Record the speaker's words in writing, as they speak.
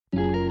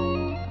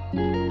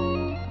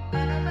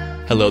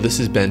Hello, this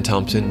is Ben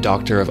Thompson,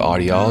 Doctor of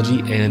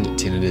Audiology and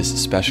Tinnitus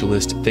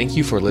Specialist. Thank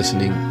you for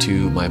listening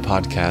to my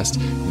podcast.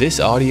 This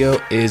audio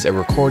is a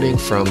recording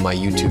from my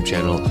YouTube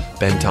channel,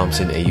 Ben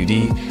Thompson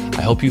AUD.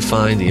 I hope you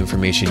find the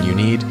information you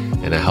need,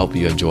 and I hope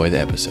you enjoy the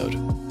episode.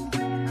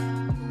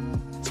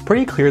 It's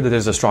pretty clear that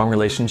there's a strong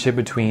relationship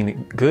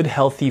between good,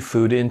 healthy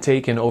food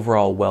intake and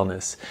overall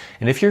wellness.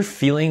 And if you're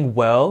feeling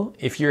well,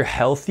 if you're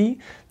healthy,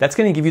 that's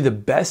going to give you the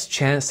best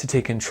chance to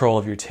take control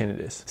of your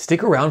tinnitus.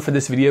 Stick around for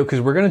this video because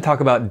we're going to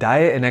talk about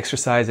diet and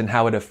exercise and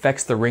how it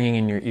affects the ringing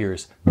in your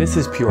ears. This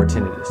is Pure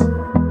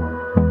Tinnitus.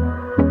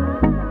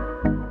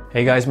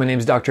 Hey guys, my name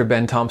is Dr.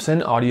 Ben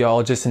Thompson,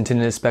 audiologist and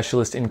tinnitus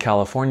specialist in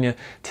California.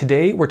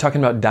 Today we're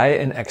talking about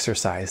diet and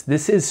exercise.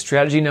 This is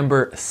strategy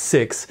number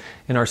 6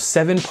 in our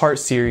 7-part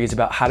series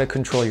about how to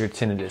control your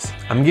tinnitus.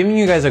 I'm giving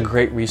you guys a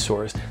great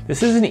resource.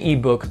 This is an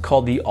ebook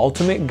called The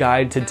Ultimate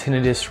Guide to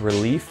Tinnitus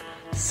Relief: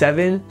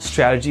 7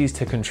 Strategies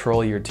to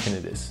Control Your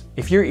Tinnitus.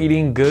 If you're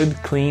eating good,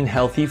 clean,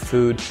 healthy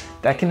food,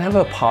 that can have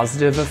a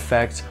positive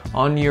effect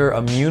on your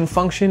immune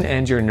function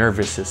and your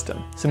nervous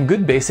system. Some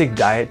good basic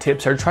diet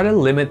tips are try to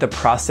limit the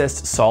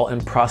processed salt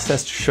and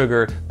processed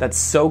sugar that's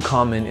so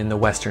common in the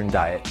Western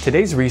diet.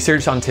 Today's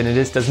research on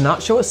tinnitus does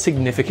not show a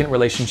significant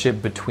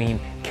relationship between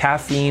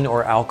caffeine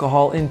or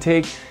alcohol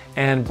intake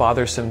and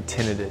bothersome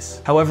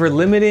tinnitus. However,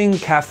 limiting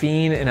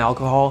caffeine and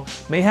alcohol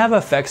may have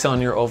effects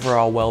on your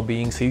overall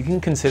well-being, so you can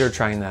consider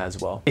trying that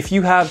as well. If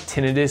you have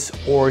tinnitus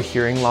or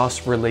hearing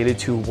loss related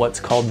to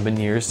what's called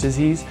Meniere's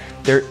disease,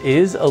 there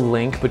is a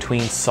link between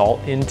salt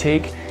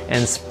intake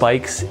and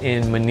spikes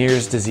in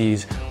Meniere's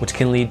disease, which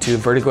can lead to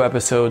vertigo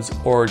episodes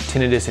or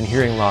tinnitus and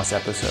hearing loss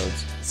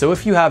episodes. So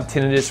if you have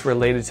tinnitus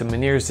related to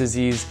Meniere's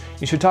disease,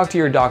 you should talk to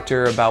your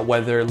doctor about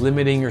whether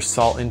limiting your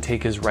salt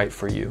intake is right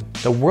for you.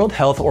 The World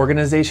Health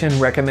Organization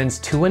recommends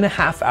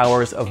 2.5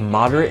 hours of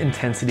moderate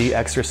intensity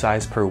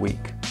exercise per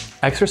week.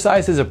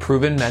 Exercise is a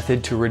proven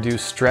method to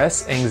reduce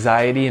stress,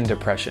 anxiety, and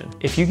depression.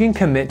 If you can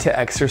commit to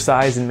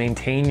exercise and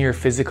maintain your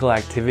physical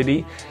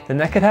activity, then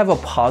that could have a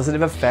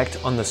positive effect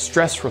on the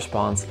stress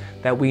response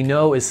that we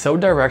know is so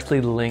directly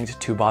linked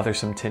to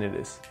bothersome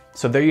tinnitus.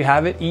 So there you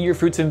have it. Eat your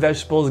fruits and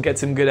vegetables, get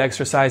some good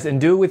exercise, and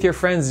do it with your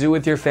friends, do it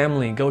with your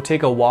family. Go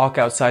take a walk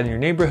outside in your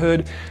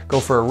neighborhood,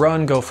 go for a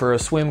run, go for a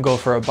swim, go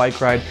for a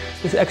bike ride.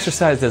 This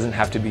exercise doesn't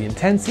have to be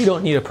intense. You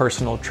don't need a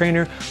personal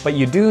trainer, but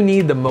you do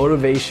need the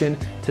motivation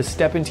to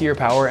step into your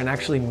power and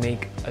actually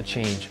make a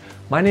change.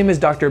 My name is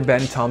Dr.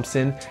 Ben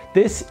Thompson.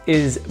 This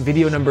is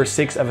video number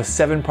 6 of a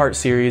 7-part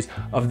series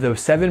of the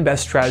 7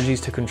 best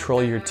strategies to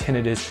control your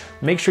tinnitus.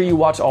 Make sure you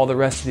watch all the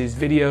rest of these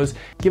videos.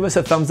 Give us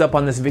a thumbs up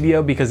on this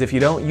video because if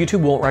you don't,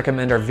 YouTube won't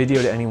recommend our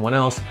video to anyone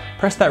else.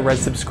 Press that red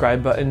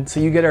subscribe button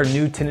so you get our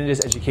new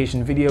tinnitus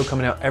education video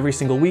coming out every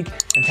single week,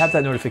 and tap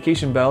that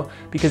notification bell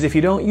because if you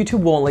don't,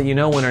 YouTube won't let you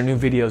know when our new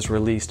video is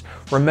released.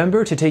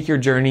 Remember to take your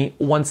journey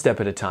one step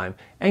at a time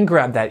and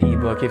grab that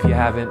ebook if you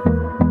haven't.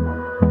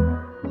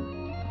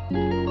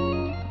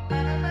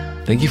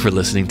 Thank you for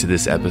listening to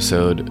this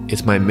episode.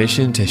 It's my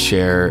mission to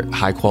share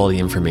high-quality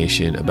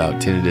information about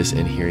tinnitus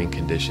and hearing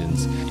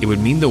conditions. It would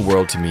mean the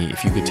world to me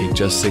if you could take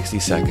just 60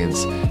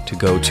 seconds to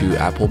go to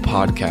Apple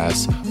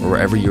Podcasts or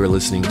wherever you're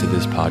listening to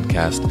this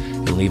podcast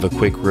and leave a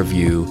quick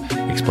review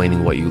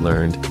explaining what you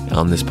learned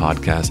on this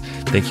podcast.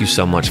 Thank you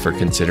so much for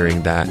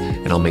considering that,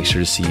 and I'll make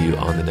sure to see you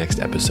on the next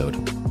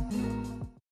episode.